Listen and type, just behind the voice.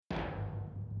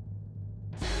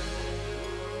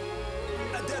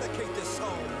I dedicate this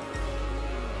song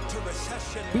to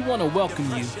recession. We want to welcome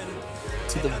you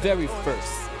to the very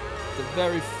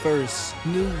first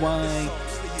New Wine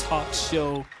Talk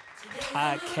Show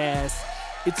podcast.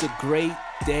 It's a great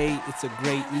day. It's a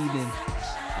great evening.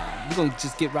 We're going to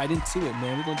just get right into it,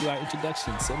 man. We're going to do our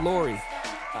introduction. So, Lori,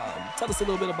 tell us a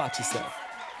little bit about yourself.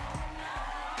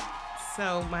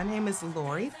 So my name is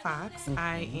Lori Fox.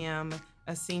 I am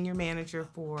a senior manager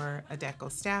for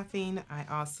Adecco Staffing. I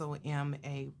also am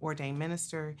a ordained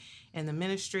minister in the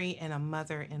ministry and a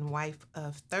mother and wife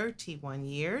of 31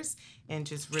 years, and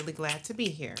just really glad to be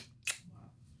here.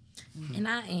 And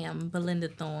I am Belinda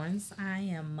Thorns. I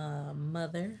am a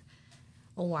mother,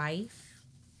 a wife,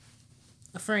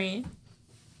 a friend.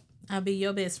 I'll be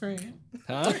your best friend.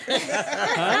 Huh?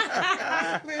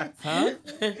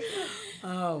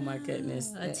 Oh my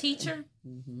goodness. A teacher.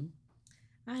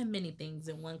 I am many things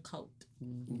in one coat.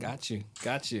 Got you.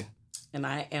 And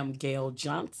I am Gail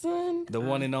Johnson. The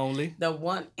one and only. The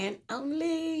one and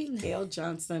only Gail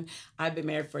Johnson. I've been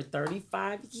married for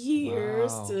 35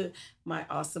 years to my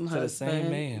awesome husband. To the same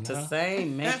man. The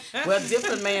same man. Well,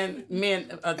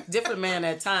 different man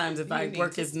at times if I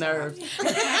work his nerves.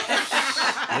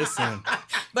 Listen.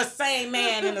 But same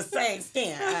man in the same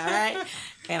skin, all right?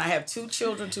 And I have 2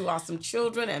 awesome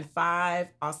children, and 5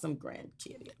 awesome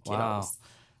grandkids.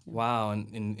 Wow.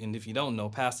 And if you don't know,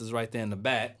 Pastor's right there in the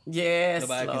back. Yes,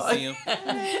 Nobody Lord.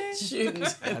 can see him. Shooting.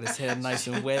 Got his hair nice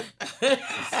and wet.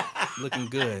 Looking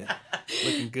good.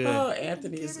 Oh,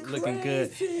 Anthony is Looking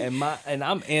good. And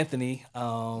I'm Anthony.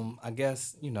 I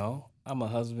guess, I'm a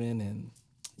husband and,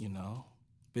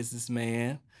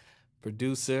 businessman,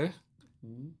 producer.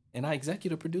 And I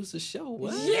executive produce a show.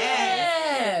 What?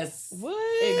 Yes.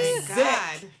 What?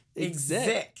 God.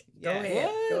 Exec. Go Yeah. ahead.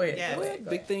 What? Go ahead. Yes. Go ahead.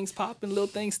 Big things popping, little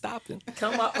things stopping.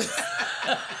 Come up.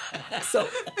 So,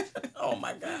 Oh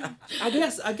my God. I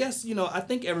guess I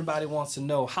think everybody wants to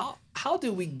know how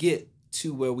did we get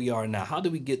to where we are now? How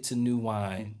did we get to New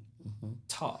Wine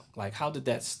Talk? Like, how did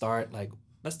that start? Like,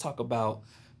 let's talk about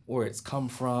where it's come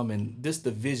from and just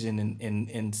the vision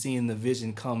and seeing the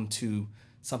vision come to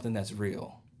something that's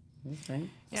real. Okay.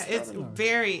 Yeah, it's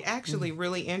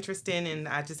really interesting, and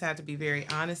I just have to be very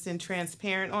honest and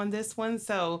transparent on this one.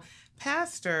 So,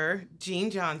 Pastor Gene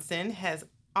Johnson has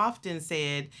often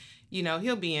said,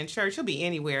 he'll be in church, he'll be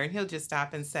anywhere, and he'll just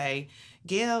stop and say,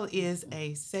 Gail is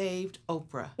a saved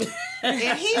Oprah.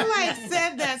 And he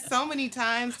said that so many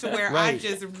times to where I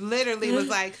just literally was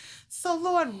like, so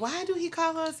Lord, why do he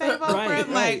call her a saved Oprah?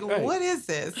 Right. What is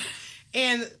this?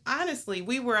 And honestly,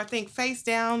 we were, I think, face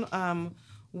down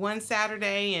one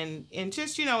Saturday and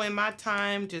just, in my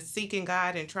time, just seeking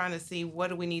God and trying to see what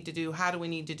do we need to do, how do we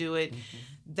need to do it,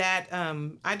 that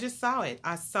I just saw it.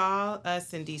 I saw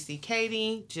us in DC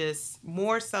Katie, just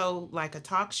more so like a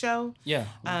talk show. Yeah.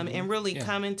 And really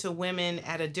coming to women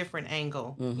at a different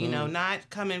angle, not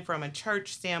coming from a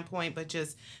church standpoint, but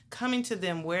just coming to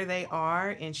them where they are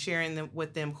and sharing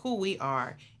with them who we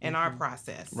are in our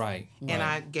process. Right. And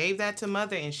I gave that to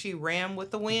Mother, and she ran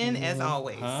with the wind as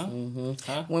always.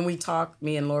 When we talked,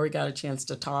 me and Lori got a chance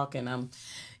to talk, and I'm,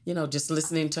 just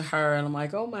listening to her, and I'm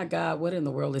like, oh my God, what in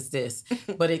the world is this?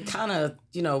 But it kind of,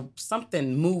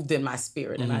 something moved in my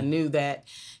spirit, and I knew that,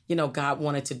 God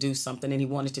wanted to do something, and he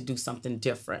wanted to do something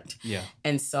different. Yeah.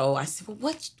 And so I said,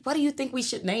 well, what do you think we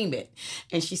should name it?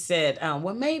 And she said,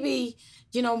 well, maybe,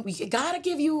 we gotta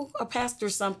give you a pastor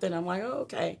something. I'm like, oh,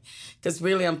 okay. Because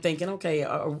really I'm thinking, okay,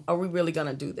 are we really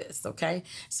gonna do this? Okay.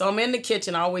 So I'm in the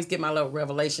kitchen. I always get my little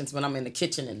revelations when I'm in the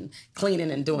kitchen and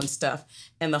cleaning and doing stuff.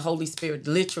 And the Holy Spirit,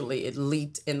 literally, it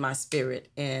leaped in my spirit.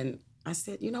 And I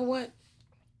said, you know what?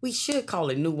 We should call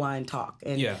it New Wine Talk.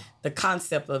 And the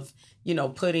concept of,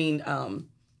 putting,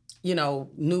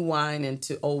 new wine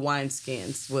into old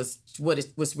wineskins was what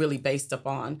it was really based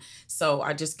upon. So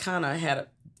I just kind of had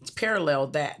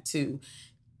paralleled that to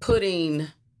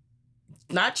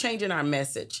not changing our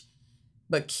message,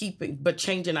 but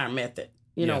changing our method,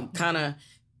 kind of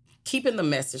keeping the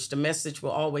message. The message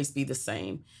will always be the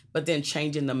same, but then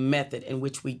changing the method in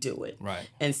which we do it. Right.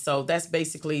 And so that's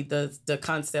basically the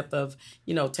concept of,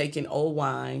 taking old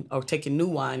wine or taking new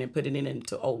wine and putting it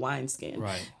into old wineskin.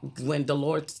 Right. When the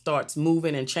Lord starts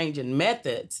moving and changing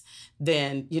methods,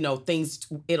 then,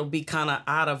 it'll be kind of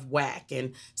out of whack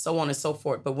and so on and so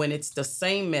forth. But when it's the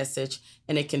same message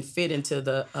and it can fit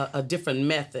into a different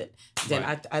method, then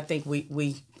I think we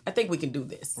can do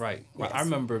this. Right. Yes. I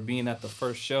remember being at the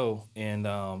first show, and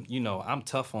I'm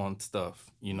tough on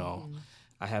stuff.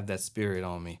 I have that spirit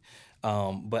on me,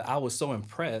 but I was so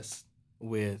impressed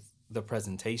with the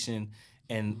presentation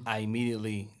and I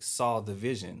immediately saw the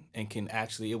vision and can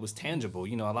actually, it was tangible.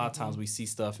 You know, a lot of times we see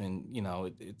stuff and, you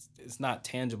know, it's not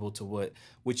tangible to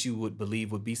what you would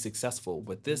believe would be successful.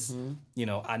 But this, you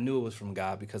know, I knew it was from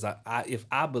God because I if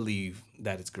I believe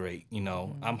that it's great, you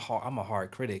know, I'm a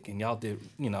hard critic, and y'all did,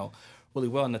 you know, really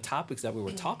well. And the topics that we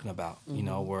were talking about, you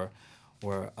know,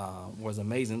 was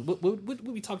amazing. What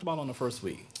we talked about on the first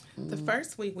week? The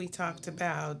first week we talked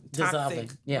about Dissolving,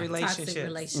 toxic yeah. relationships. Toxic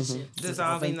relationships.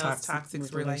 Dissolving those Toxic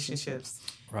toxic relationships.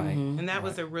 Right. And that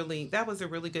was a really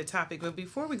good topic. But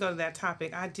before we go to that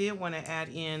topic, I did want to add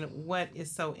in what is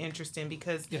so interesting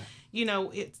because you know,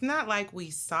 it's not like we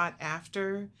sought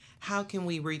after how can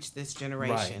we reach this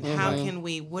generation? Right. How can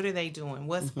we, what are they doing?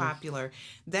 What's popular?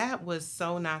 That was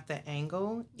so not the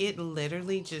angle. It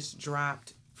literally just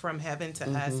dropped from heaven to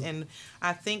us. And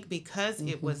I think because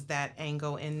it was that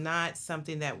angle and not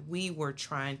something that we were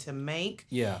trying to make,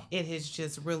 it has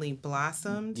just really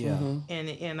blossomed.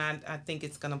 And I think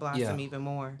it's going to blossom even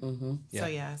more.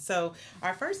 So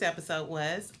our first episode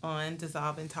was on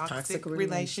dissolving toxic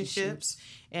relationships.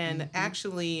 And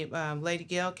actually, Lady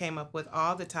Gail came up with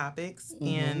all the topics.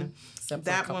 And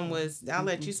that one was, I'll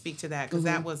let you speak to that because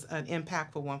that was an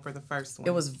impactful one for the first one.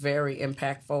 It was very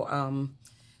impactful.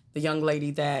 The young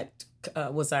lady that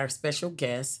was our special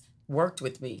guest worked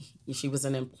with me. She was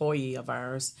an employee of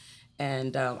ours,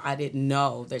 and I didn't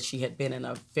know that she had been in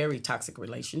a very toxic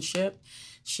relationship.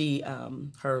 She,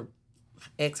 her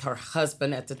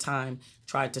husband at the time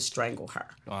tried to strangle her.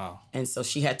 Wow. And so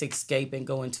she had to escape and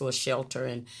go into a shelter.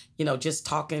 And, you know, just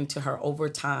talking to her over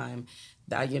time,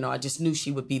 you know, I just knew she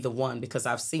would be the one because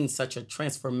I've seen such a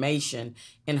transformation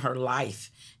in her life.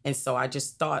 And so I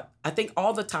just thought, I think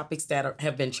all the topics that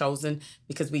have been chosen,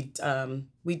 because we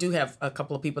do have a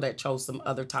couple of people that chose some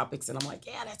other topics, and I'm like,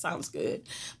 yeah, that sounds good.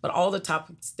 But all the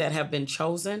topics that have been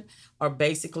chosen are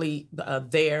basically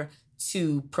there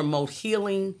to promote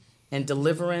healing and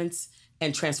deliverance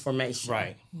and transformation.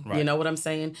 Right. You know what I'm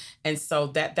saying? And so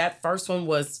that first one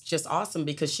was just awesome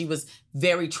because she was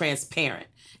very transparent.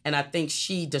 And I think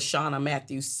Deshauna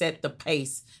Matthews, set the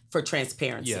pace for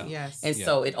transparency. Yeah. Yes. And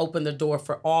so it opened the door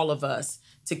for all of us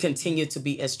to continue to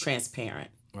be as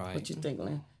transparent. Right. What you think,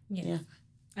 Lynn? Yeah.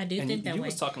 I do And think that you way.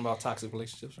 was talking about toxic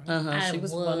relationships, right? She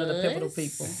was one of the pivotal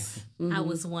people. I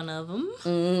was one of them.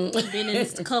 Been in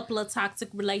a couple of toxic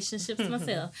relationships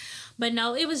myself. But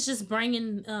no, it was just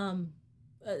bringing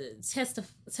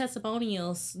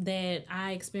testimonials that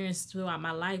I experienced throughout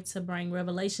my life to bring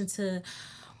revelation to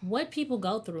what people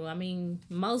go through. I mean,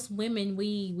 most women,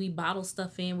 we bottle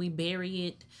stuff in, we bury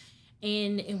it,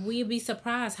 and we'd be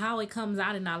surprised how it comes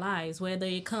out in our lives, whether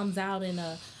it comes out in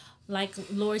a, like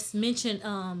Loris mentioned,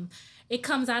 it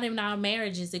comes out in our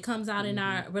marriages. It comes out in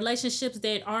our relationships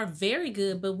that are very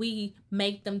good, but we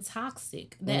make them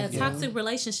toxic. Toxic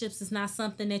relationships is not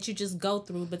something that you just go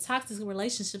through, but toxic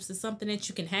relationships is something that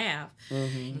you can have.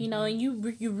 You know, and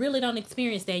you really don't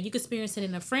experience that. You can experience it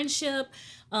in a friendship,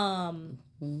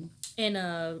 in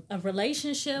a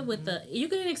relationship with you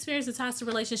can experience a toxic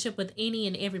relationship with any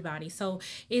and everybody. So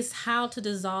it's how to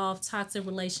dissolve toxic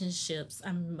relationships.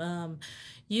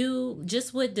 You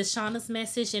just with Deshauna's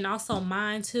message and also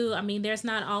mine too. I mean, there's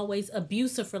not always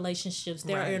abusive relationships.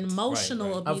 There are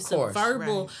emotional abusive,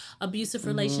 verbal abusive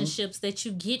relationships that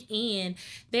you get in.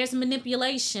 There's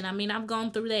manipulation. I mean, I've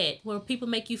gone through that where people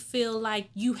make you feel like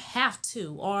you have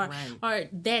to, or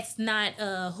that's not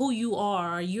who you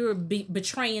are. Or you're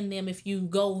betraying them if you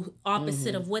go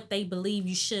opposite of what they believe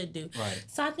you should do. Right.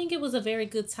 So I think it was a very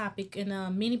good topic, and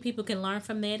many people can learn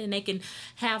from that, and they can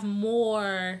have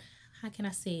more. How can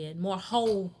I say it? More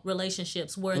whole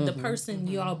relationships where the person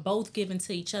you are both giving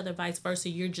to each other, vice versa,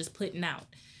 you're just putting out.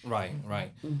 Right.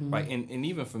 And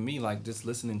even for me, like just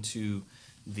listening to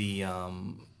the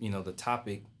the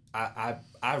topic,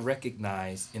 I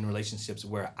recognize in relationships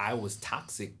where I was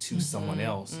toxic to someone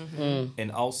else.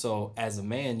 And also as a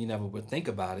man, you never would think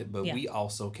about it, but we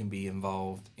also can be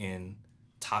involved in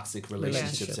toxic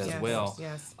relationships as well.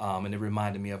 Yes. And it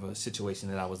reminded me of a situation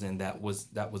that I was in that was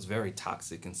very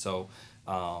toxic. And so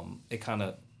it kind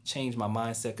of changed my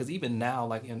mindset, because even now,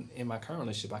 like in my current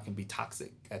relationship, I can be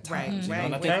toxic at times. You know?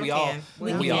 And I think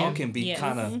we all can be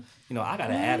kind of, I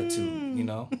got an attitude,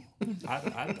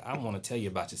 I want to tell you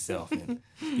about yourself, and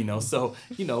so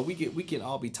we can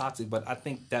all be toxic, but I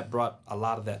think that brought a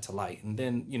lot of that to light. And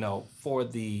then for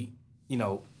the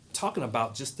talking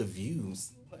about just the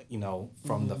views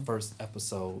from the first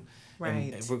episode,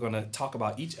 and we're going to talk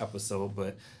about each episode,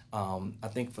 but I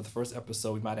think for the first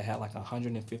episode, we might have had like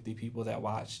 150 people that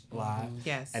watched live.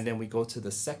 Yes. And then we go to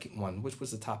the second one. Which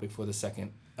was the topic for the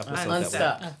second episode?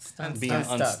 Unstuck. Being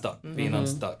Unstuck. unstuck. Being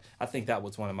unstuck. I think that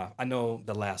was one of my. I know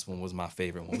the last one was my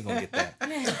favorite one. We're gonna get that.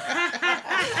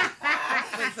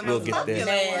 We'll get there.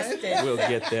 Nasty. We'll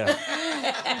get there.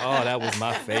 Oh, that was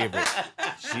my favorite.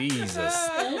 Jesus.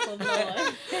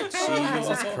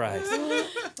 Jesus Christ.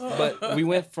 But we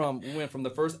went from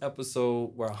the first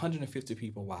episode where 150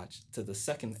 people watched to the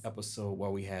second episode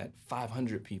where we had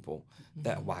 500 people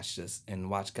that watched us, and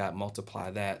watch God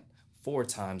multiply that 4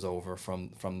 times over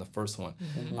from the first one.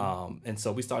 And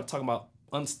so we started talking about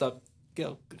unstuck.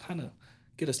 Kind of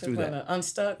get us through that.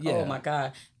 Unstuck? Yeah. Oh my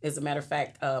God. As a matter of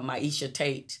fact, Maisha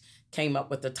Tate came up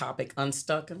with the topic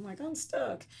unstuck. And I'm like,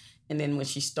 unstuck. And then when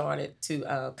she started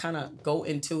to kind of go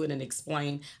into it and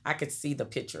explain, I could see the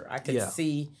picture. I could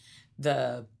see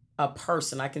a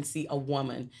person. I can see a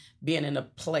woman being in a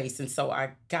place. And so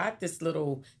I got this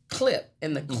little clip.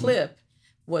 And the clip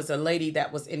was a lady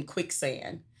that was in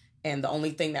quicksand. And the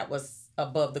only thing that was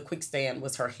above the quicksand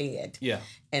was her head. Yeah.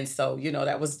 And so,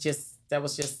 that was just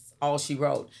all she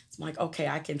wrote. It's like, okay,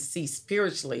 I can see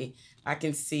spiritually, I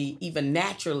can see even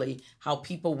naturally how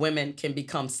women can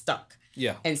become stuck.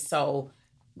 Yeah. And so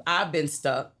I've been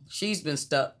stuck. She's been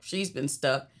stuck. She's been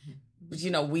stuck.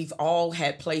 We've all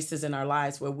had places in our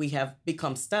lives where we have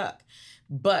become stuck,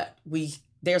 but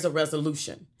there's a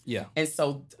resolution. Yeah. And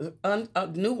so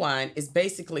New Wine is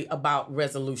basically about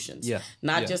resolutions. Yeah.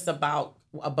 Not just about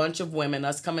a bunch of women,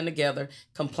 us coming together,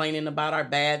 complaining about our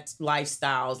bad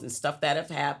lifestyles and stuff that have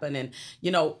happened. And,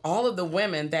 all of the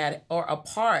women that are a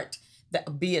part,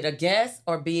 that, be it a guest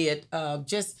or be it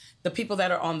just the people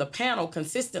that are on the panel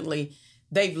consistently,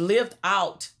 they've lived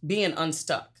out being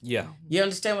unstuck. Yeah. You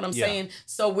understand what I'm saying?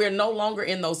 So we're no longer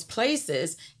in those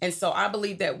places. And so I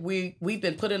believe that we've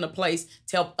been put in a place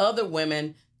to help other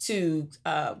women to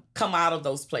come out of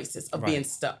those places of being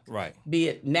stuck. Right. Be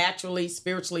it naturally,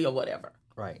 spiritually, or whatever.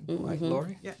 Right. Right,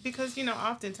 Lori? Yeah, because,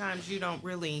 oftentimes you don't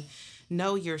really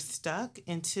know you're stuck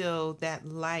until that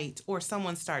light or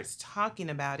someone starts talking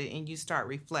about it and you start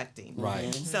reflecting.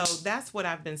 Right. So that's what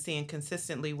I've been seeing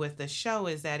consistently with the show,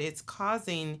 is that it's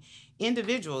causing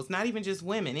individuals, not even just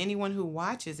women, anyone who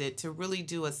watches it, to really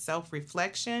do a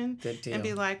self-reflection and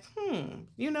be like,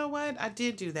 you know what? I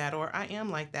did do that, or I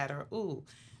am like that, or ooh,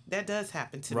 that does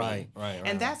happen to me. Right.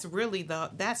 And that's really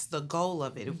that's the goal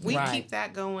of it. If we keep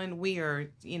that going, we are,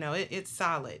 it's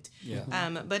solid. Yeah.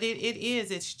 But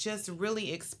it's just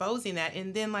really exposing that.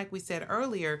 And then, like we said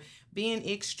earlier, being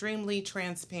extremely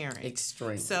transparent.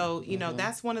 Extreme. So,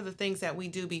 that's one of the things that we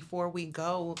do before we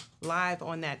go live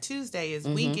on that Tuesday is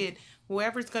we get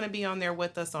whoever's going to be on there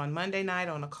with us on Monday night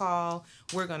on a call.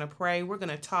 We're going to pray. We're going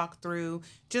to talk through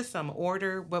just some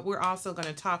order, but we're also going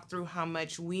to talk through how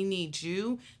much we need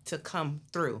you to come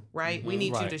through, right? We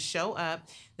need you to show up.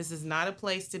 This is not a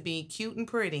place to be cute and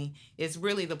pretty. It's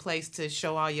really the place to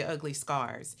show all your ugly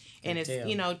scars. And it's,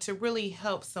 to really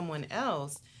help someone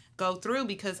else go through,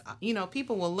 because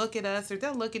people will look at us, or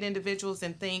they'll look at individuals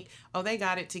and think, oh, they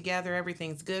got it together,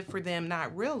 everything's good for them,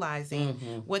 not realizing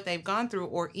what they've gone through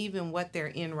or even what they're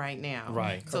in right now.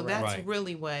 Right. So that's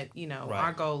really what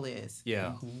our goal is.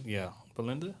 Yeah. Yeah.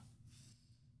 Belinda,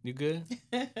 you good?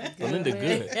 Belinda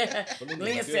good.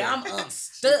 Belinda said, I'm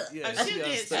unstuck. Yeah, She did.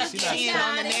 unstuck. She She not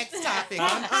on the next topic.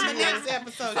 on the next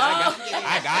episode.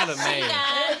 I got him, man.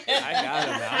 I got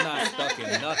him, man. I'm not stuck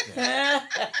in nothing.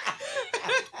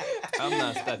 I'm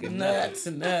not stuck in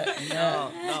nothing.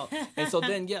 No. And so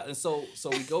then, and so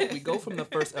we go from the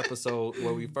first episode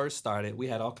where we first started. We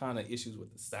had all kind of issues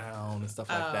with the sound and stuff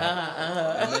like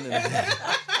that. And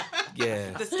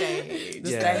then, The stage.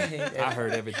 stage. I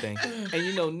heard everything.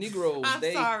 And Negroes, I'm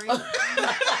they sorry.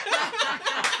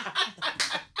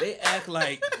 they act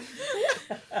like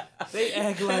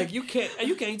you can't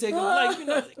take it,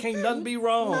 like can't nothing be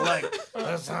wrong. Like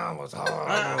that sound was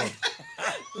horrible.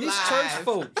 These church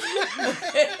folks.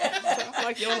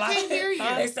 Like your life. I can't hear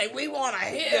you. They say, we want to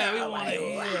hear. Yeah, we want to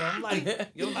hear. I'm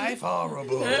like, your life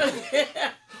horrible.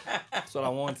 That's what I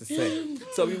wanted to say.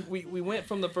 So we went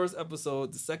from the first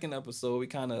episode, the second episode, we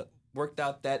kind of worked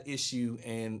out that issue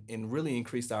and really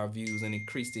increased our views and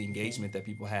increased the engagement that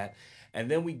people had. And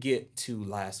then we get to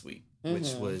last week,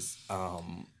 which was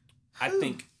I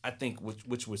think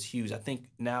which was huge. I think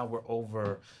now we're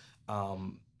over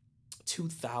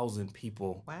 2,000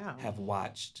 people have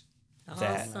watched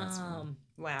that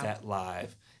that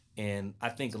live. And I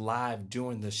think live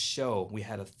during the show we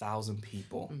had 1,000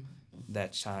 people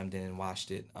that chimed in and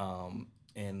watched it,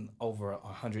 and over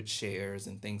 100 shares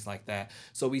and things like that.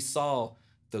 So we saw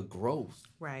the growth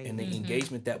and the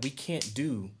engagement that we can't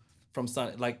do from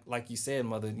Sunday, like you said,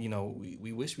 Mother, you know,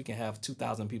 we wish we can have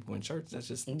 2,000 people in church. That's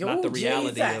just Oh, not the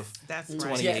reality Jesus. of That's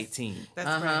right. 2018.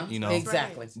 That's right. You know,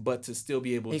 Exactly. But to still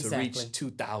be able to Exactly. reach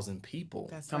 2,000 people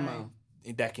That's Come right. on.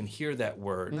 that can hear that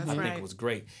word, I think right. was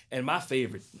great. And my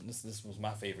favorite, this was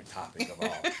my favorite topic of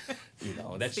all, you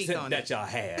know, Speak on that y'all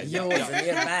had. Yours and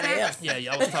everybody else. Yeah,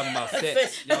 y'all was talking about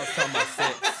sex. Y'all was talking about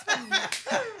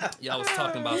sex. Y'all was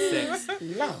talking about sex.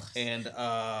 Lord. And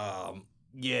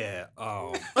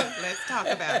Let's talk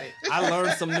about it. I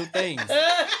learned some new things.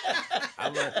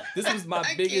 This was my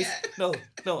biggest. No,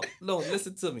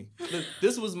 listen to me.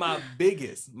 This was my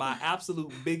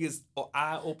absolute biggest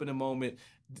eye-opening moment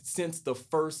since the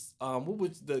first. What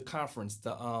was the conference?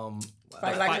 The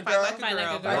Fight like a girl. Fight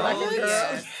like a girl. Fight like a girl.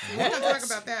 Yes. We're going to talk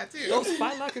about that too. Those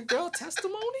Fight Like a Girl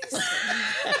testimonies.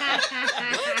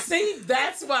 See,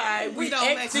 that's why we don't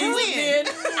X let you these in.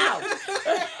 men out.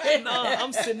 No,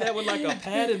 I'm sitting there with like a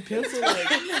pad and pencil. Like,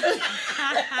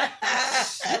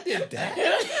 she did that.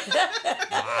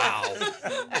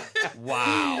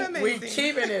 Wow. We Amazing.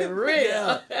 keeping it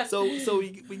real. Yeah. So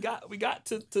we got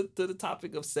to the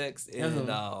topic of sex, and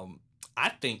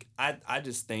I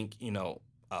just think, you know,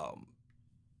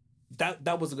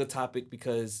 that was a good topic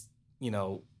because, you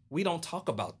know, we don't talk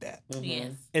about that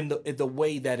Yes. in the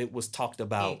way that it was talked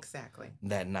about Exactly.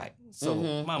 that night. So,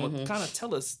 Mama, kind of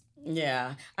tell us.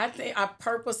 Yeah, I think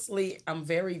I'm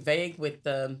very vague with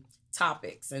the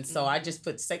topics, and so I just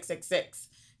put sex,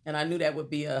 and I knew that would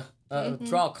be a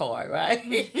draw card, right?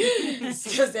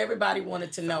 Because everybody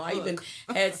wanted to know. I even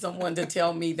had someone to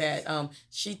tell me that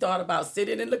she thought about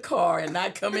sitting in the car and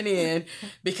not coming in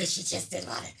because she just didn't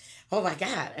want it. Oh my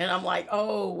God. And I'm like,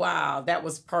 oh, wow, that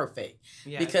was perfect.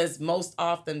 Yes. Because most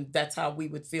often that's how we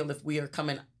would feel if we are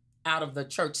coming out of the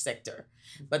church sector.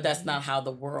 But that's not how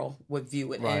the world would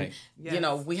view it. Right. And, you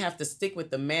know, we have to stick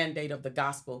with the mandate of the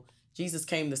gospel. Jesus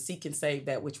came to seek and save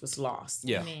that which was lost.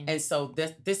 Yeah. Amen. And so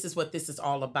this is what this is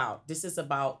all about. This is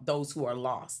about those who are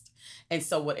lost. And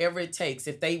so whatever it takes,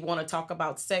 if they want to talk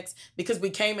about sex, because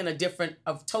we came in a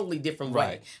totally different way.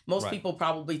 Right. Most Right. people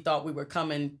probably thought we were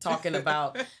talking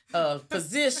about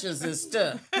positions and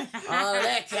stuff, all of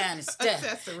that kind of stuff.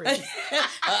 Accessories.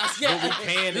 What we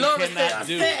can and Lord cannot said,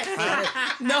 do.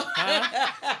 "Accessories." No,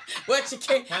 what you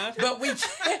can't, but we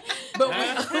can't,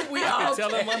 but we all Tell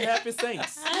them can. unhappy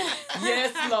saints.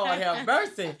 Yes, Lord, have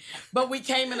mercy. But we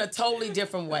came in a totally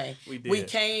different way. We did. We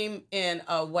came in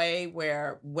a way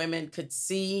where women could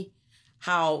see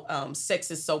how sex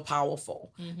is so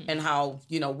powerful and how,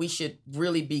 you know, we should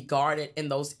really be guarded in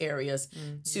those areas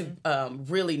to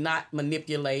really not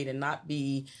manipulate and not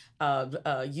be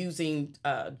using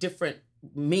different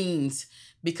means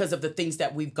because of the things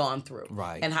that we've gone through.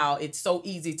 Right. And how it's so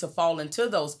easy to fall into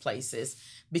those places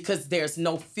because there's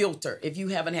no filter. If you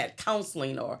haven't had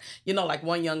counseling or, you know, like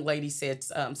one young lady said,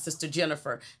 Sister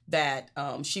Jennifer, that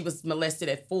she was molested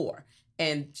at 4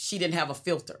 and she didn't have a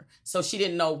filter. So she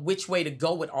didn't know which way to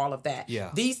go with all of that.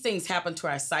 Yeah. These things happen to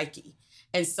our psyche.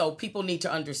 And so people need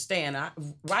to understand.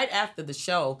 Right after the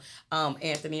show,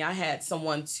 Anthony, I had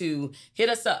someone to hit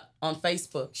us up on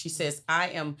Facebook. She says, I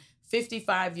am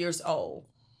 55 years old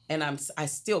and I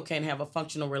still can't have a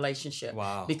functional relationship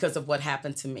because of what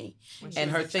happened to me. And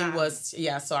her thing was,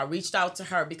 so I reached out to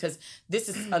her because this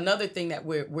is another thing that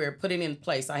we're putting in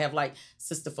place. I have like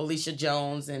Sister Felicia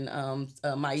Jones and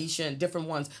Maisha and different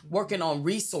ones working on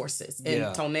resources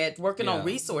and Tonette working on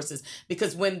resources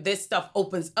because when this stuff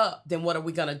opens up, then what are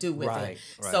we going to do with it? Right.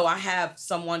 So I have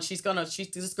someone, this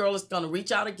girl is going to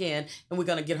reach out again and we're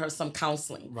going to get her some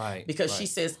counseling. Right. Because she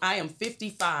says, I am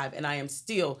 55 and I am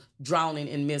still drowning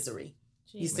in misery.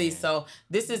 You see, so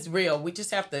this is real. We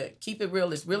just have to keep it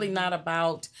real. It's really not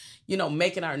about, you know,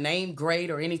 making our name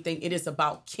great or anything. It is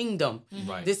about kingdom.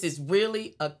 Right. This is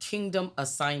really a kingdom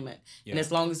assignment. Yeah. And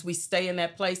as long as we stay in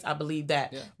that place, I believe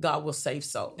that God will save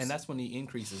souls. And that's when the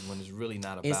increase is when it's really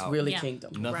not about it's really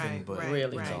kingdom. nothing but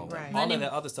really you know, right. all of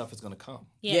that other stuff is going to come.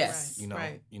 Yes. You know,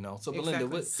 Right. you know. So Belinda,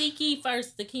 what Seek ye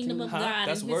first the kingdom of God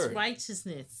That's and word. his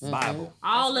righteousness. Bible?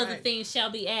 All That's other right. things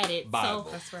shall be added. Bible.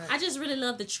 So That's right. I just really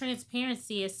love the transparency.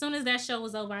 As soon as that show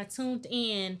was over, I tuned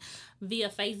in via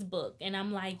Facebook and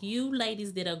I'm like, you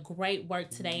ladies did a great work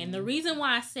today. And the reason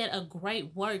why I said a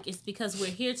great work is because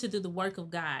we're here to do the work of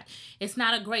God. It's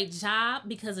not a great job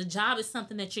because a job is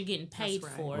something that you're getting paid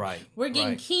That's right. for. Right. We're getting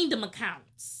Right. kingdom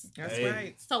accounts. That's Hey.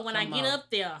 right. So when I Come get on. up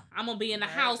there, I'm going to be in a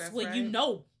Right, house that's where you right.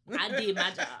 know I did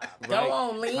my job. Go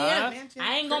on, Lynn. Huh?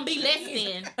 I ain't going to be less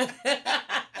than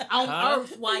on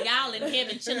earth while y'all in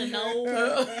heaven chilling. No.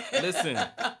 Listen.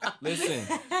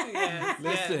 Yes,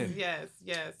 Listen.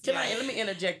 yes. Let me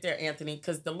interject there, Anthony,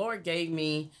 because the Lord gave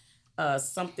me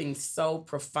something so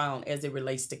profound as it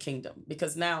relates to kingdom,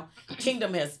 because now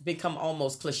kingdom has become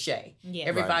almost cliche. Yeah.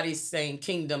 Everybody's saying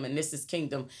kingdom and this is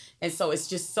kingdom. And so it's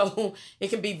just so, it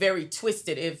can be very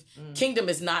twisted if kingdom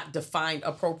is not defined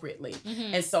appropriately.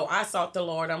 And so I sought the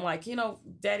Lord. I'm like,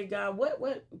 Daddy God,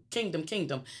 what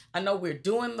kingdom? I know we're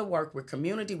doing the work, we're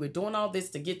community, we're doing all this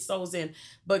to get souls in,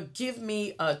 but give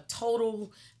me a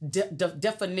total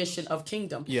definition of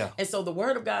kingdom. Yeah. And so the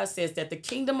word of God says that the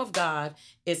kingdom of God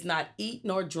is not eat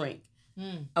nor drink.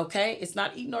 Okay? It's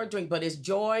not eat nor drink, but it's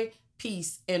joy,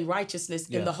 peace, and righteousness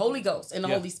in the Holy Ghost, in the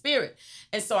Holy Spirit.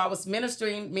 And so I was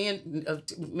ministering, me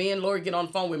and Lori get on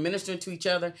the phone, we're ministering to each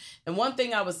other. And one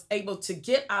thing I was able to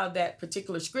get out of that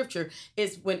particular scripture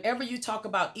is whenever you talk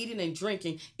about eating and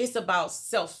drinking, it's about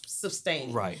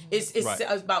self-sustaining. Right. It's Right.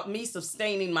 about me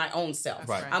sustaining my own self.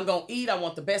 Right. I'm going to eat. I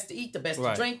want the best to eat, the best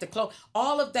to drink, the clothes,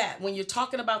 all of that. When you're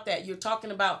talking about that, you're talking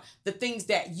about the things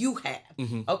that you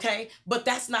have. Okay? But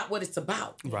that's not what it's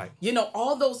about. Right.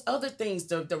 All those other things,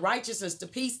 the righteousness, the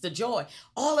peace, the joy,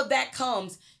 all of that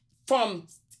comes from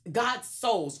God's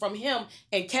souls, from him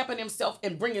encamping himself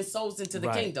and bringing souls into the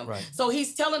kingdom. Right. So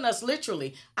he's telling us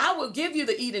literally, I will give you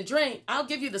the eat and drink, I'll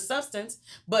give you the substance,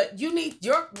 but you need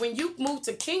when you move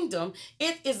to kingdom,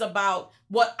 it is about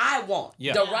what I want.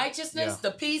 Yeah. The righteousness,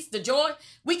 the peace, the joy.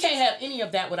 We can't have any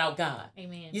of that without God.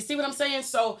 Amen. You see what I'm saying?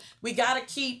 So we got to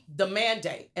keep the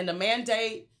mandate, and the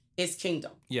mandate is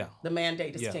kingdom. Yeah. The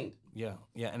mandate is kingdom. Yeah.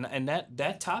 And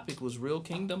that topic was real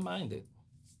kingdom minded.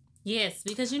 Yes,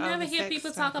 because you never the hear sex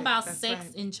people talk topic, about that's sex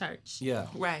right. in church. Yeah.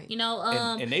 Right.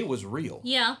 And they was real.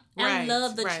 Yeah, I Right,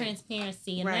 love the right.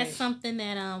 transparency, and Right. that's something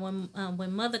that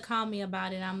when Mother called me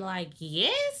about it, I'm like,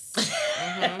 yes,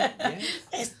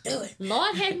 Let's do it.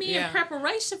 Lord had me Yeah. in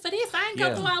preparation for this. I ain't go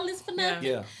Yeah. through all this for nothing.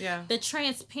 Yeah. Yeah. The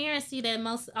transparency that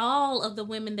all of the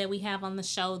women that we have on the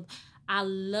show, I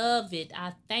love it.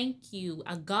 I thank you.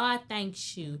 God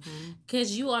thanks you.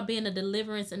 Because you are being a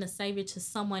deliverance and a savior to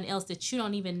someone else that you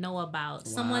don't even know about.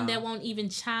 Someone that won't even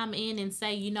chime in and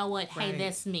say, you know what, hey, Right.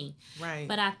 that's me. Right.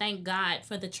 But I thank God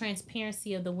for the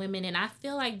transparency of the women. And I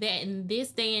feel like that in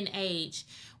this day and age,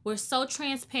 we're so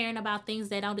transparent about things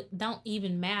that don't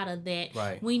even matter, that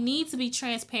Right. we need to be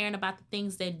transparent about the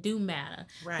things that do matter.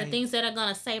 The Right. things that are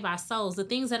going to save our souls, the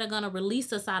things that are going to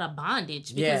release us out of bondage.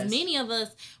 Because Yes. many of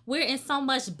us, we're in so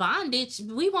much bondage,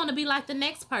 we want to be like the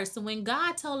next person. When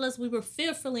God told us we were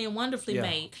fearfully and wonderfully Yeah.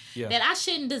 made, Yeah. that I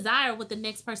shouldn't desire what the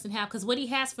next person have, because what he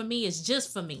has for me is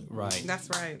just for me. Right. That's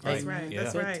right. That's Right. right. Yeah.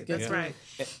 That's right. Good. That's right.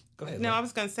 Go ahead. No, Lord. I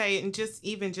was gonna say, and just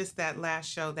that last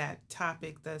show, that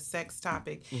topic, the sex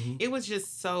topic, it was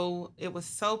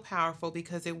so powerful,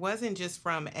 because it wasn't just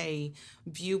from a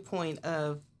viewpoint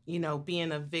of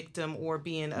being a victim or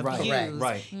being abused.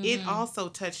 Right. It also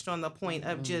touched on the point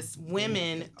of just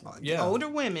women, Yeah. older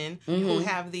women who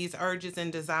have these urges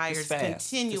and desires Just fast.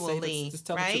 continually, Just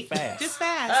tell the right? truth, fast. Just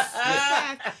fast. Just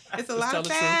fast. It's a lot tell of the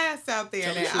truth. fast out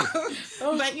there Tell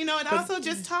the now. But it also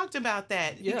just talked about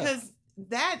that, Yeah. because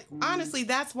that honestly,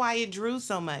 that's why it drew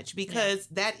so much, because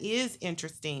that is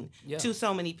interesting Yeah. to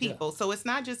so many people. So it's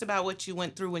not just about what you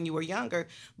went through when you were younger,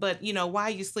 but why are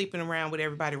you sleeping around with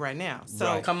everybody right now? So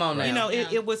Right. Come on now.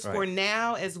 it was for Right.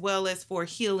 now, as well as for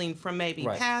healing from maybe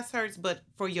Right. past hurts, but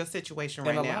for your situation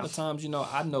right And a now. lot of times,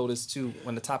 I notice too,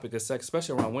 when the topic of sex,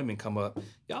 especially around women, come up,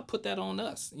 y'all put that on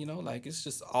us. Like it's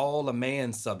just all a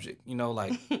man's subject.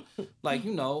 Like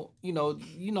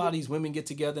how these women get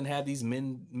together and have these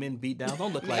men beat down.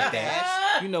 Don't look like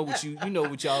that. You know what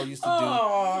y'all used to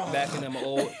do back in them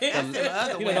old,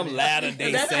 them Latter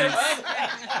Day Saints.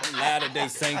 Latter Day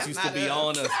Saints used to be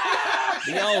on us.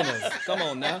 Be on us. Come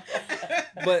on now.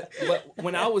 But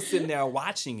when I was sitting there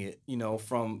watching it,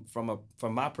 from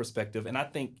my perspective, and I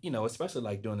think, especially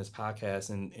like doing this podcast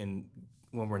and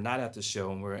when we're not at the show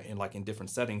and we're in different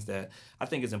settings, that I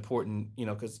think is important,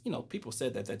 because people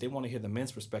said that they want to hear the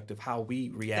men's perspective, how we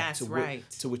react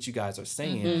to what you guys are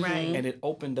saying, Right. and it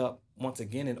opened up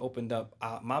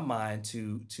my mind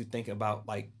to think about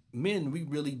like men. We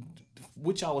really,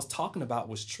 what y'all was talking about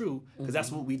was true, because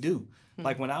that's what we do.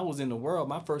 Like when I was in the world,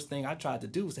 my first thing I tried to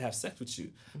do was to have sex with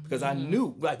you, because I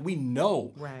knew, like we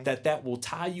know Right. that will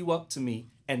tie you up to me,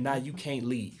 and now you can't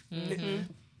leave.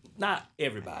 Not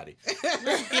everybody.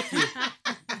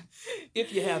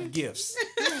 If you have gifts.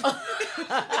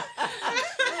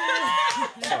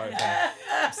 Sorry, Pat.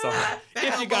 I'm sorry.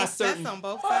 If you got certain, That's on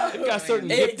both sides. if you got certain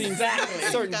giftings, Exactly.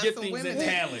 certain You got some giftings women and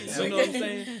there. talents. You know what I'm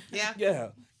saying? Yeah.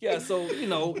 Yeah. So you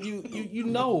know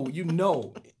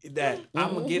that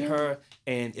I'm gonna get her,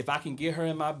 and if I can get her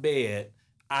in my bed,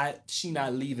 she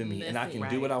not leaving me, and I can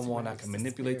do what I want. I can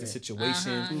manipulate the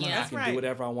situation. Yeah. I can do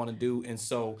whatever I want to do.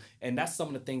 And that's some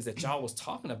of the things that y'all was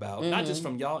talking about, not just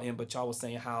from y'all end, but y'all was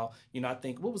saying how, I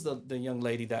think, what was the young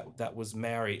lady that was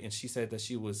married, and she said that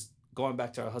she was going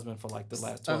back to her husband for like the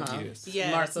last 12 years.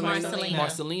 Yes,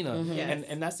 Marcelina. Yes.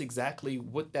 And that's exactly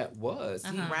what that was.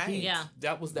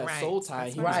 That was that soul tie.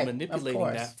 He was manipulating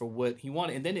that for what he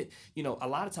wanted. And then it, a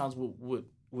lot of times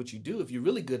what you do, if you're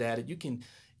really good at it, you can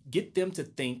get them to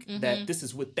think that this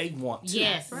is what they want to.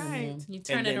 Yes. Right. You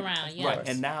turn it around. Yes. Right.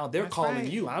 And now they're calling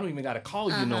you. I don't even got to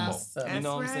call you no more. You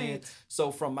know what I'm saying?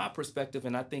 So from my perspective,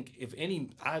 and I think if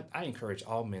any, I encourage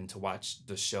all men to watch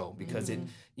the show because it,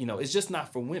 it's just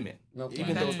not for women.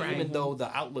 Even though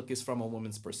the outlook is from a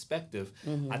woman's perspective,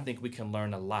 I think we can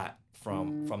learn a lot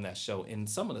from that show. And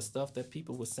some of the stuff that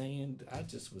people were saying, I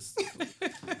just was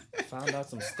found out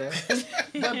some stuff.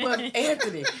 But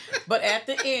Anthony, but at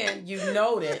the end, you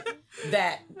noted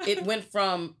that it went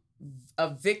from a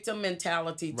victim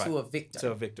mentality to a victor.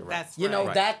 To a victor, right. That's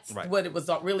that's what it was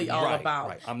really all about.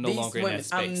 Right. I'm no longer in that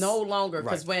space. I'm no longer,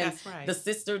 because when the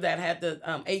sister that had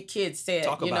the 8 kids said,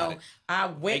 I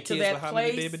went to that place. How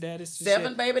many baby daddies?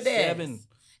 7 baby daddies. 7.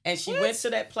 And she went to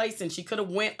that place and she could have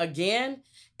went again.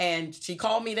 And she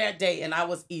called me that day, and I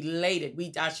was elated.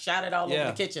 I shot it all over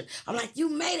the kitchen. I'm like, you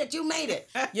made it. You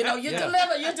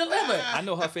delivered. I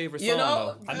know her favorite song,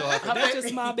 though. I know her that's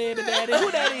just my baby daddy.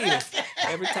 Who that is?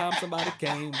 Every time somebody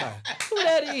came by. Who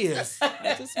that is?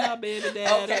 That's just my baby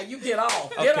daddy. Okay, you get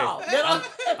off. Get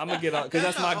off. I'm going to get off, because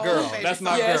that's my girl. That's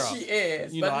my girl. Yes, she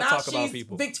is. But now I talk about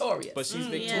people. Victorious. But she's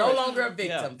victorious. No longer a victim.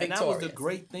 Yeah. Victorious. And that was the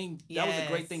great thing. That was the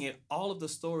great thing. And all of the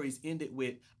stories ended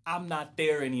with, I'm not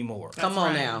there anymore. Come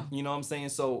on now. You know what I'm saying?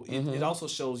 So it also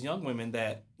shows young women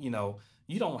that, you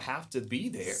don't have to be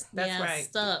there. That's right.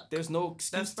 Stuck. There's no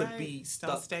excuse to be stuck.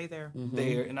 Don't stay there.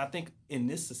 There. And I think in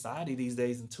this society these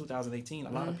days, in 2018,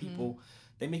 a lot of people,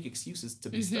 they make excuses to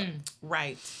be stuck.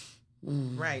 Right.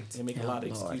 Right. They make a lot of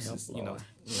excuses,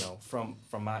 from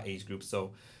my age group.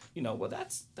 So, well,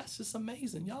 that's just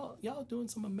amazing. Y'all doing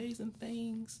some amazing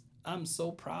things. I'm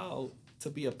so proud to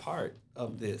be a part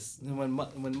of this. And when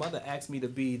Mother asked me to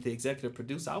be the executive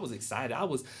producer, I was excited. I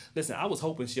was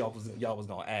hoping y'all was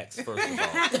gonna ask first of all.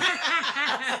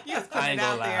 I ain't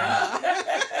gonna lie.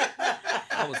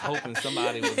 I was hoping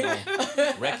somebody was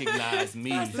gonna recognize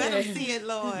me. Let them see it,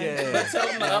 Lord. Yeah. I'm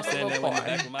standing there in the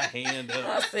back with my hand up.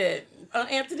 I said,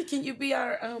 Anthony, can you be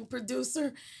our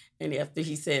producer? And after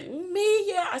he said, me,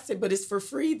 yeah. I said, but it's for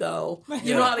free, though.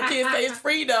 You know how the kids say it's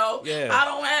free, though. Yeah. I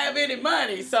don't have any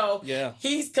money. So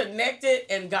he's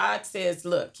connected, and God says,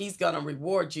 look, he's going to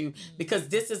reward you because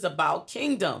this is about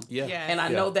kingdom. Yeah. Yes. And I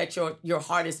know that your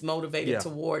heart is motivated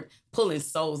toward pulling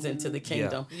souls into the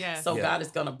kingdom. Yeah. So God is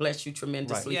going to bless you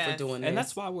tremendously for doing this. And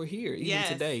that's why we're here, even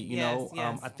today.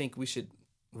 I think we should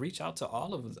reach out to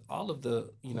all of the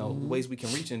ways we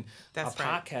can reach, and that's a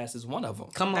podcast is one of them.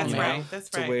 Come on, That's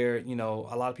to where a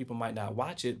lot of people might not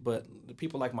watch it, but the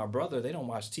people like my brother, they don't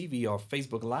watch TV or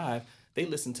Facebook Live. They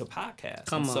listen to podcasts.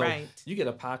 Come on. So you get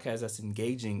a podcast that's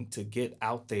engaging to get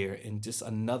out there and just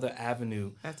another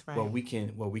avenue where we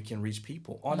can reach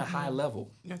people on a high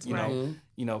level. That's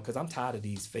because I'm tired of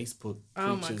these Facebook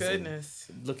preachers. Oh my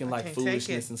goodness. Looking like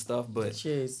foolishness and stuff. But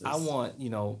Jesus. I want,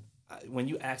 when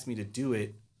you asked me to do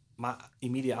it, my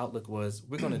immediate outlook was,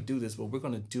 we're going to do this, but we're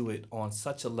going to do it on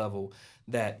such a level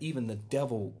that even the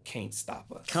devil can't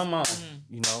stop us. Come on.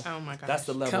 Oh my gosh. That's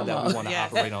the level that we want to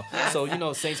operate on.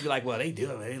 So, saints be like, well, they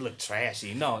do it. They look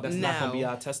trashy. No, that's not going to be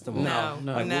our testimony.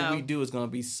 What we do is going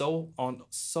to be so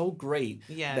great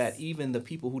that even the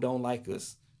people who don't like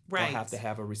us don't have to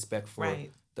have a respect for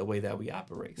the way that we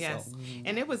operate. Yes. So.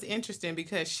 And it was interesting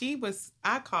because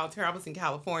I called her, I was in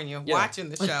California watching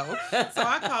the show. So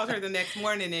I called her the next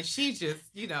morning and she just,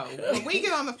 when we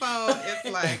get on the phone,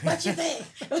 it's like, what you think?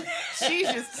 She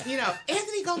just,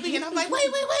 Anthony gonna be, and I'm like, wait.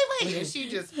 And she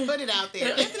just put it out there.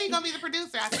 Anthony gonna be the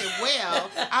producer. I said,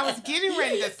 well, I was getting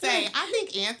ready to say, I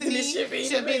think Anthony should be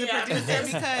the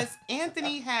producer because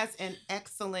Anthony has an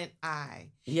excellent eye.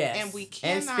 Yes. And we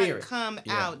cannot come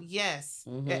out,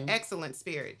 an excellent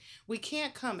spirit. We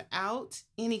can't come out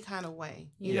any kind of way.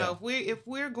 You know, if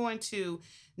we're going to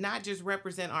not just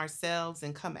represent ourselves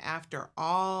and come after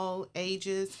all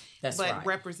ages,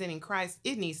 representing Christ,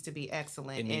 it needs to be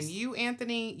excellent. And you,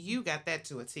 Anthony, you got that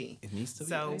to a T. It needs to be.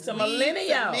 So it's a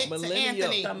millennial. The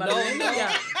millennial.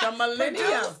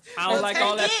 I don't like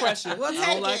all that pressure. I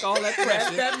don't like all that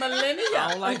pressure. That millennial.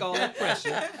 I don't like all that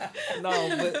pressure.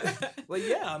 No, but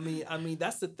yeah, I mean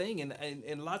that's the thing, and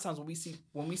a lot of times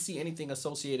when we see anything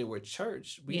associated with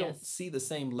church, we don't see the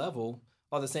same level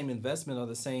or the same investment or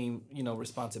the same,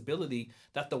 responsibility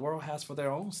that the world has for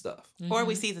their own stuff. Or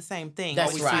we see the same thing.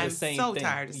 That's Or we right. I'm The same so thing.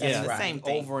 tired of seeing Yeah. the same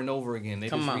thing. Over and over again. They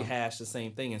Come just on. rehash the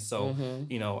same thing. And so,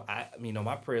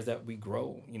 my prayer is that we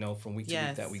grow, from week to week,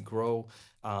 Yes. that we grow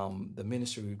the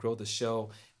ministry, we grow the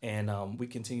show, and we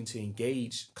continue to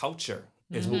engage culture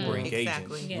is what we're engaging,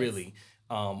 Exactly. Yes. really,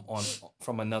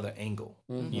 from another angle,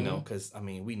 because,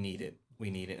 we need it. We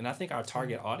need it. And I think our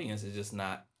target audience is just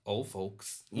not old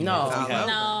folks. No. 'cause we have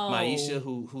No. Maisha,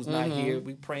 who's not here.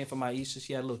 We praying for Maisha.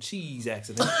 She had a little cheese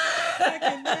accident.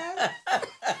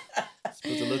 She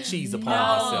put a little cheese upon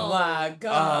Oh herself. my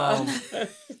God.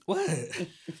 What?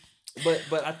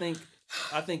 But I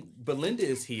think Belinda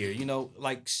is here.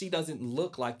 Like she doesn't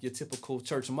look like your typical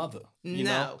church mother. You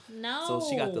know? No. So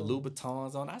she got the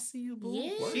Louboutins on. I see you, boo.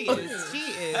 Yeah. Work She it. is. She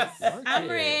is. I'm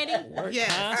ready. Work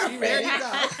Yes. it. She ready to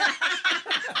go.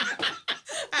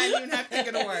 I didn't even have to think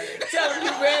of the word. Tell them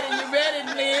you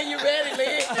ready, Lynn. You ready,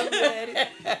 Lynn? I'm ready.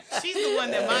 She's the one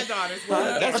that my daughters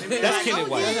want. That's Kenny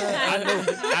White. yeah.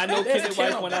 I know That's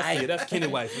Kenny White Kenny when I see White. it. That's Kenny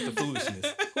White with the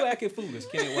foolishness. Who acting foolish?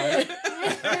 Kenny White.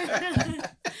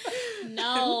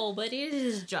 No, but it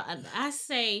is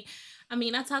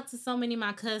I talk to so many of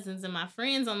my cousins and my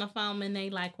friends on the phone, and they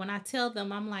like, when I tell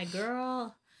them, I'm like,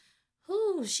 girl,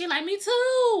 she like me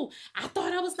too. I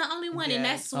thought I was the only one. And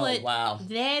Yes. that's what, Oh, wow.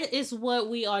 that is what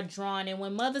we are drawn. And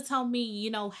when mother told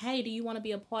me, hey, do you want to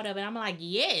be a part of it? I'm like,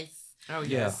 yes. Oh,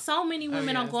 Yeah. So many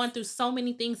women are yes. going through so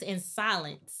many things in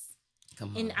silence.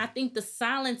 Come on. And I think the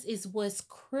silence is what's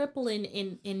crippling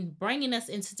in bringing us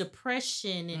into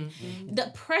depression. And the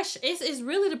pressure, it's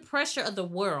really the pressure of the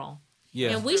world.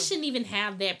 Yeah. And we shouldn't even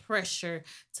have that pressure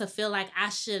to feel like I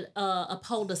should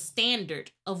uphold a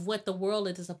standard of what the world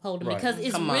is upholding, Right. because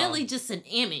it's Come on. really just an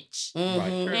image. Right.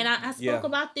 And I spoke Yeah.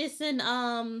 about this in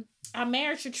our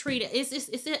marriage retreat.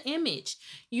 It's an image.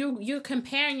 You're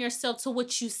comparing yourself to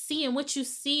what you see, and what you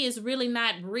see is really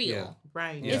not real. Yeah.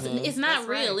 Right. Yeah. It's not That's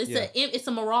real. right. It's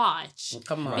a mirage.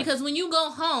 Come on. Because when you go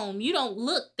home, you don't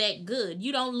look that good.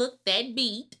 You don't look that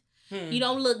beat. You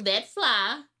don't look that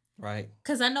fly. Right.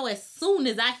 Because I know as soon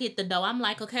as I hit the door, I'm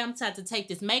like, okay, I'm trying to take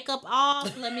this makeup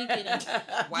off. Let me get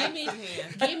a, Wipe give me some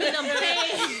hands. them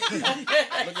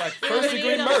pants. Look like first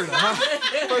degree murder,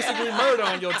 huh? First degree murder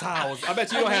on your towels. I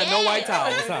bet you don't have no white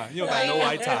towels, huh? You don't got no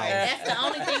white towels. That's the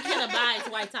only thing Kenna buy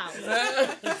is white towels.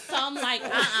 So I'm like,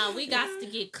 we got to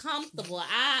get comfortable.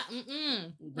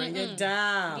 Bring it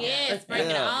down. Yes, bring it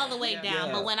Yeah. all the way down.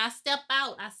 Yeah. But when I step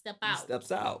out, I step He out.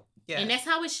 steps out. Yes. And that's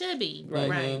how it should be.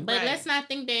 Right. But let's not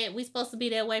think that we're supposed to be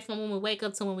that way from when we wake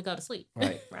up to when we go to sleep.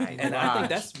 Right. Right. And I think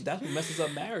Watch. that's what messes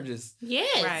up marriages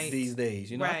Yes. Right. these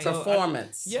days. I Right. tell-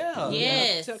 Performance. Yeah.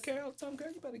 Yes. Tell Carol, girl,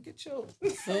 you better get your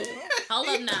Hold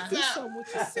up now. do something with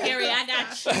yourself. Carrie, I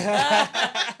got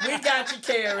you. We got you,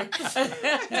 Carrie.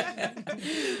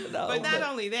 No, But not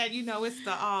only that, it's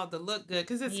the look good,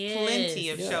 because there's Yes. plenty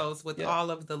of Yeah. shows with Yeah.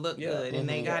 all of the look Yeah. good, and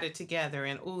they Mhm. got it together,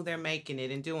 and they're making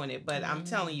it and doing it. But I'm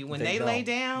telling you, when They they lay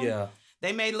don't. down, Yeah.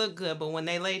 they may look good, but when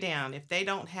they lay down, if they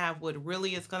don't have what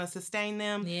really is going to sustain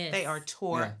them, Yes. they are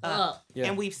tore Yeah. up. Yeah.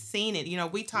 And we've seen it.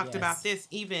 We talked Yes. about this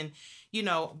even,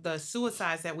 the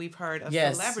suicides that we've heard of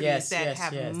Yes, celebrities yes, that yes,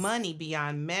 have yes. money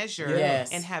beyond measure Yes.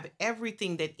 and have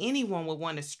everything that anyone would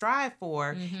want to strive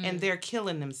for, and they're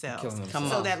killing themselves. Killing Come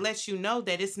themselves. So on. that lets you know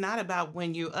that it's not about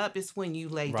when you're up, it's when you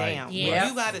lay Right. down. Yeah.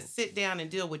 You got to sit down and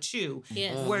deal with you.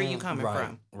 Yes. Where are you coming Right,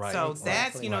 from? right, So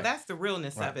exactly. that's, Right. that's the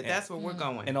realness Right. of it. And- That's where we're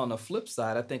going. And on the flip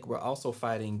side, I think we're also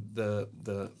fighting the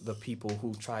people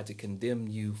who try to condemn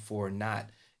you for not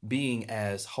being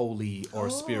as holy or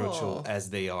spiritual as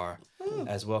they are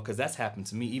as well, because that's happened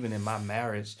to me even in my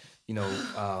marriage.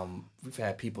 We've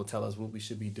had people tell us what we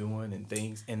should be doing and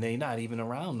things, and they're not even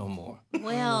around no more.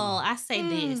 Well, I say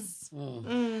this.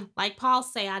 Mm. Like Paul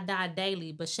say, I die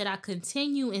daily, but should I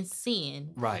continue in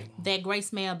sin, Right. that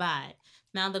grace may abide.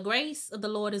 Now, the grace of the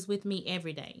Lord is with me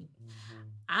every day.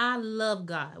 I love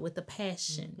God with a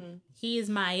passion. He is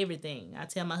my everything. I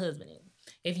tell my husband it.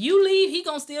 If you leave, he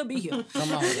gonna still be here.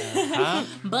 Come on now.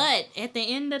 But at the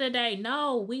end of the day,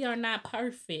 no, we are not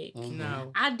perfect.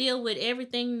 No. I deal with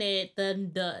everything that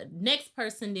the next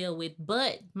person deal with,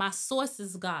 but my source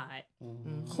is God.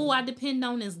 Who I depend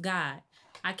on is God.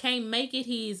 I can't make it.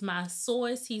 He is my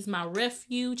source. He's my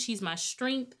refuge. He's my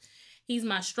strength. He's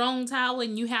my strong tower.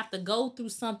 And you have to go through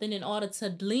something in order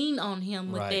to lean on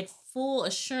him with Right. that full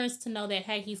assurance to know that,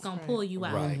 hey, he's going to pull you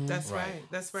out. Right. That's right.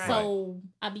 That's right. So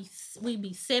we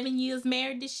be 7 years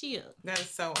married this year, that is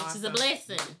so awesome. which is a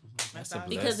blessing. That's a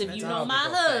Because if blessing. you That's know all my to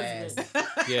go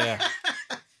husband, Yeah.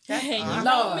 That's You awesome.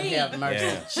 know Lord me. have mercy.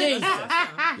 Yeah.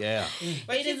 Jesus. Yeah.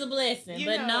 But It is a blessing. you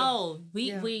But know, no,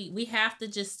 yeah. we have to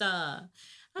just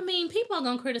I mean, people are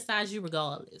gonna criticize you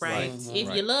regardless. Right. If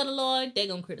Right. you love the Lord, they're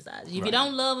gonna criticize you. If you Right.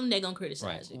 don't love him, they're gonna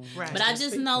criticize you. Right. But I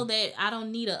just know that I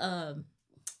don't need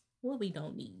what we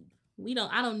don't need.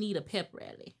 I don't need a pep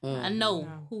rally. I know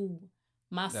No. who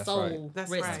my That's soul right.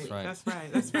 That's rests right. with. right. That's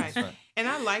right. That's right. That's right. And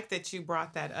I like that you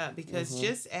brought that up because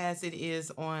just as it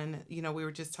is on, we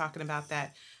were just talking about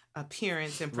that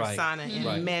appearance and Right. persona and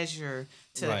Right. measure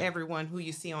to Right. everyone who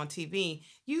you see on TV.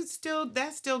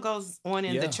 That still goes on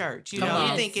in Yeah. the church. You Come know, on.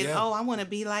 you thinking, Yeah. I want to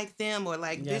be like them or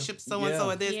like Yeah. Bishop so and so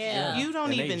Yeah. or this. Yeah. You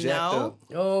don't And they even jacked know. up.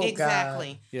 Oh,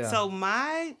 Exactly. Yeah. So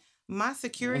my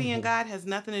security in God has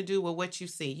nothing to do with what you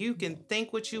see. You can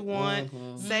think what you want,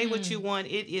 say what you want.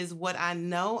 It is what I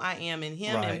know I am in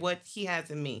Him Right. and what He has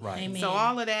in me. Right. Amen. So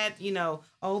all of that,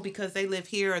 because they live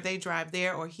here or they drive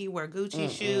there or he wear Gucci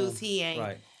shoes, he ain't.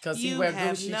 Right. Because he You wear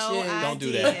have Gucci no shoes. idea. Don't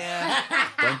do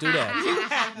that. Don't do that. You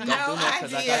have Don't no do that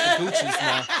because I idea. got the Gucci's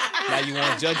now. Now you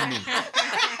want to judge me.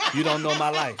 You don't know my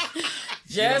life.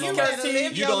 Just You because better he...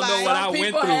 live You your don't know life. what I Some went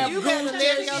people through. have You better Gucci live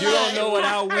your shoes. You don't know what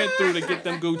I went through to get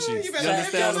them Gucci's. You better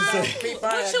understand what I'm live saying? People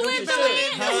have you Gucci went through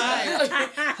shoes.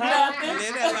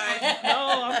 Live that life.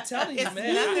 No, I'm telling you, It's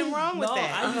man. nothing wrong with no,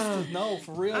 that. I used to know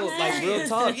for real, Okay. like real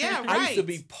talk. Yeah, I used to right.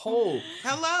 be poor,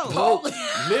 Hello.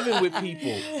 living with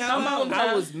people. Come on, I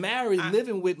now. was married,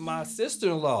 living with my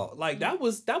sister-in-law. Like that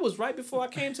was right before I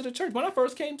came to the church. When I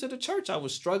first came to the church, I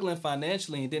was struggling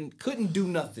financially and couldn't do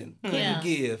nothing, couldn't Yeah.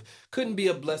 give, couldn't be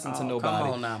a blessing to Oh, nobody.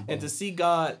 come on now, boy. And to see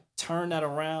God turn that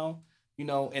around.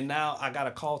 And now I got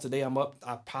a call today. I'm up.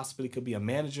 I possibly could be a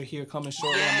manager here coming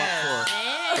shortly. I'm up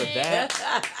for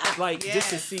that. Like just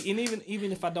to Yes. see, and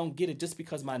even if I don't get it, just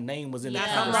because my name was in the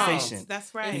Yeah. conversation,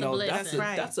 That's right. It's a blessing. that's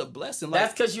Right. that's a blessing.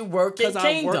 That's because you work in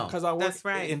kingdom. Because I work, That's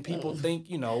right. and people think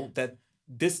that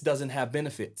this doesn't have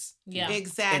benefits. Yeah.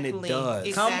 Exactly. And it does.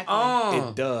 Exactly. Come on.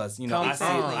 It does. Come I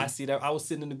on. see that. I was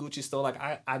sitting in the Gucci store, like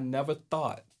I never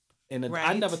thought. And I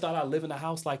Right. never thought I'd live in a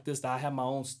house like this, that I have my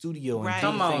own studio and Right. do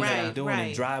Come on, things that I'm right, doing right.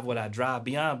 and drive what I drive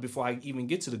beyond before I even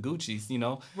get to the Gucci's,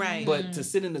 Right. But to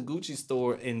sit in the Gucci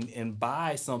store and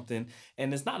buy something,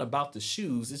 and it's not about the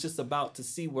shoes, it's just about to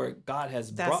see where God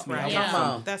has That's brought me right. out Come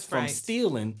on. That's from right.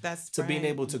 stealing That's to being right.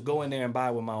 able to go in there and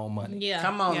buy with my own money. Yeah.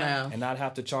 Come on Yeah. now. And not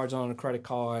have to charge on a credit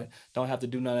card, don't have to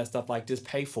do none of that stuff, like just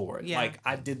pay for it. Yeah. Like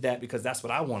I did that because that's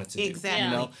what I wanted to do. Exactly. You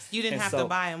know? You didn't And have so- to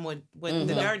buy them with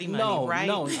the dirty money, No, right?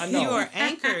 no, I know. You are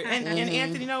anchored. And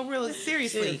Anthony, no, really,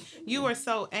 seriously, you are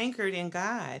so anchored in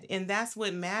God. And that's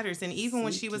what matters. And even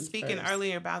when she was Seek ye speaking first.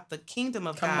 earlier about the kingdom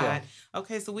of Come God,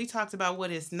 okay, so we talked about what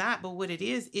it's not, but what it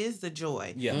is the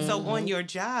joy. Yeah. So on your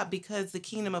job, because the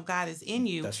kingdom of God is in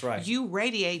you, That's right. you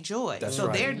radiate joy. That's so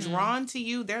right. they're drawn to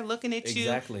you. They're looking at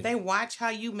Exactly. you. They watch how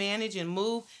you manage and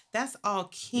move. That's all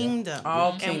kingdom.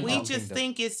 All And we kingdom. just Kingdom.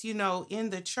 think it's, in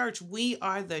the church, we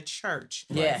are the church.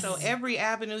 Yes. So every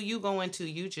avenue you go into,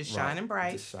 you just shining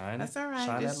bright. Just shine. That's all right.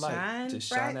 Shine Just that light. shine Just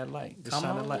bright. shine that light. Just Come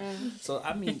shine on that light. now. So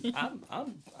I mean,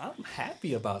 I'm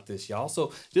happy about this, y'all.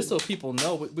 So just so people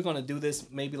know, we're gonna do this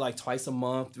maybe like twice a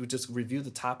month. We just review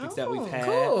the topics that we've Oh, had,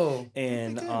 cool.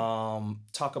 and Okay, good.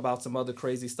 talk about some other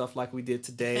crazy stuff like we did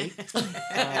today.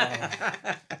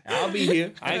 I'll be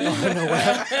here. I ain't going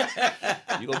nowhere.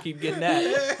 You gonna keep getting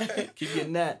that. Keep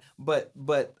getting that. But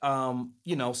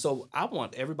so I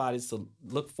want everybody to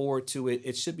look forward to it.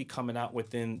 It should be coming out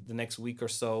within the next week or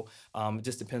so. It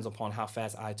just depends upon how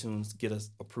fast iTunes get us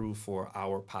approved for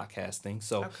our podcasting.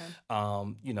 So Okay.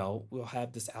 we'll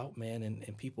have this out, man,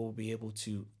 and people will be able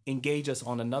to engage us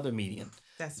on another medium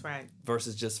That's right.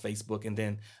 versus just Facebook. And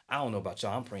then I don't know about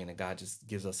y'all. I'm praying that God just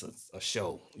gives us a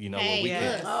show, where Hey, we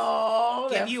yes. can Oh,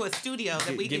 Give that- you a studio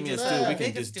that we give can me a just studio. We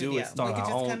big can a just do studio. it. Start We can our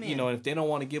just own. come in. And if they don't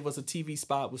want to give us a TV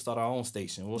spot, we'll start our own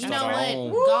station. We'll You start know our what?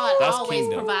 own. God That's always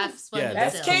kingdom. provides for Yeah,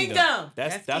 himself.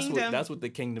 that's kingdom. That's what the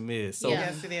kingdom is. So, Yeah.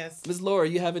 Yes, it is. Ms. Laura,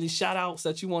 you have any shout outs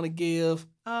that you want to give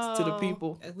Oh, to the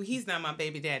people? He's not my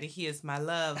baby daddy. He is my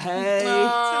love. Hey, To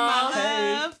my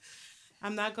hey. love.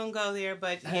 I'm not gonna go there,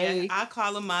 but Hey. yeah, I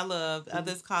call him my love.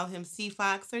 Others call him C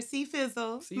Fox or C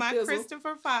Fizzle. C. My Fizzle.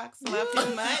 Christopher Fox. Love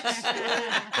him much.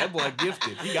 That boy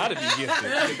gifted. He got to be gifted. to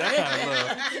get that kind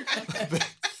of love.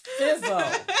 Fizzle.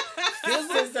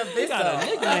 Fizzle is a He got a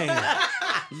Fizzle. nickname.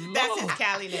 That's his Lord.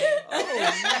 Cali name.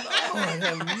 Oh, Lord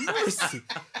have mercy.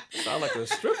 Sound like a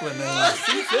stripper name.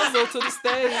 See Fizzle to the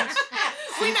stage.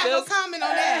 We're not gonna comment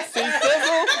on that. See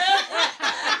Fizzle?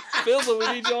 Fizzle,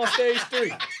 we need you on stage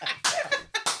 3.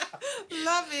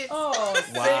 Love it. Oh,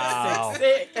 Wow.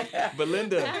 sick.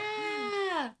 Belinda.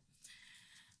 Ah.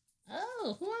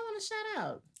 Oh, who I want to shout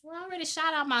out? Well, I already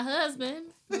shout out my husband.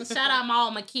 I'm gonna shout out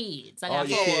all my kids. I All got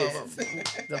your 4 kids. of them.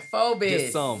 The phobias.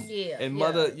 Get some. Yeah, And yeah.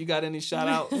 mother, you got any shout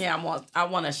outs? Yeah, I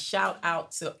want to shout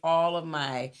out to all of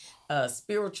my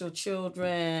spiritual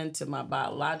children, to my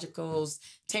biologicals.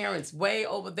 Terrence way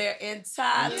over there in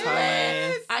Thailand.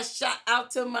 Thailand. I shout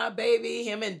out to my baby,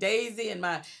 him and Daisy, and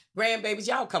my grandbabies.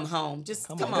 Y'all come home. Just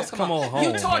come on. Just come on home,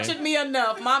 You tortured man. me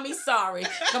enough. Mommy, sorry.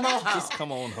 Come on home. Just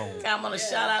come on home. I'm going to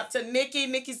shout out to Nikki.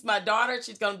 Nikki's my daughter.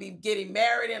 She's going to be getting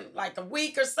married in like a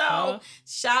week or so. Uh-huh.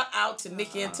 Shout out to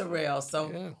Nikki and Terrell. So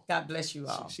Yeah. God bless you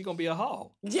all. She gonna be a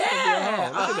hall. Yeah. Look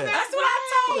at that. That's what I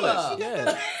told her.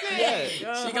 Yeah.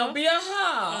 Yeah. She gonna be a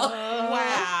hoe.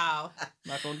 Wow.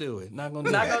 Not gonna do it. Not gonna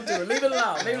do Not it. gonna do it. Leave it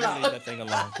alone. Leave it Leave alone. that thing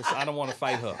alone. 'Cause I don't want to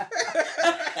fight her.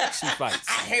 She fights.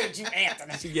 I heard you,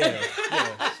 Anthony. Yeah,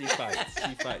 she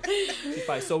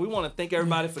fights. So we want to thank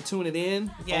everybody for tuning in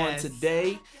on Yes.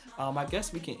 today. I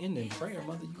guess we can end in prayer,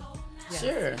 Mother.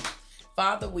 Sure.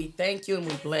 Father, we thank you and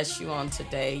we bless you on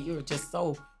today. You're just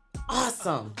so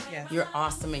awesome. Yes. You're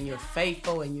awesome and you're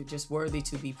faithful and you're just worthy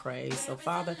to be praised. So,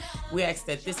 Father, we ask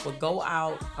that this will go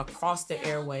out across the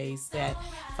airways, that,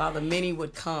 Father, many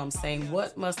would come saying,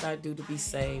 what must I do to be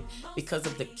saved? Because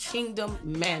of the kingdom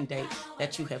mandate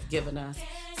that you have given us.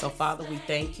 So, Father, we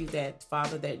thank you that,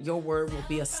 Father, that your word will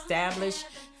be established.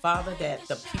 Father, that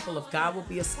the people of God will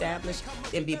be established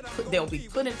and they'll be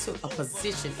put into a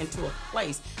position, into a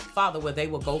place, Father, where they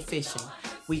will go fishing.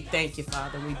 We thank you,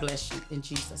 Father. We bless you in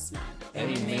Jesus' name.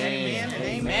 Amen. Amen and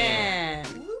amen. Amen.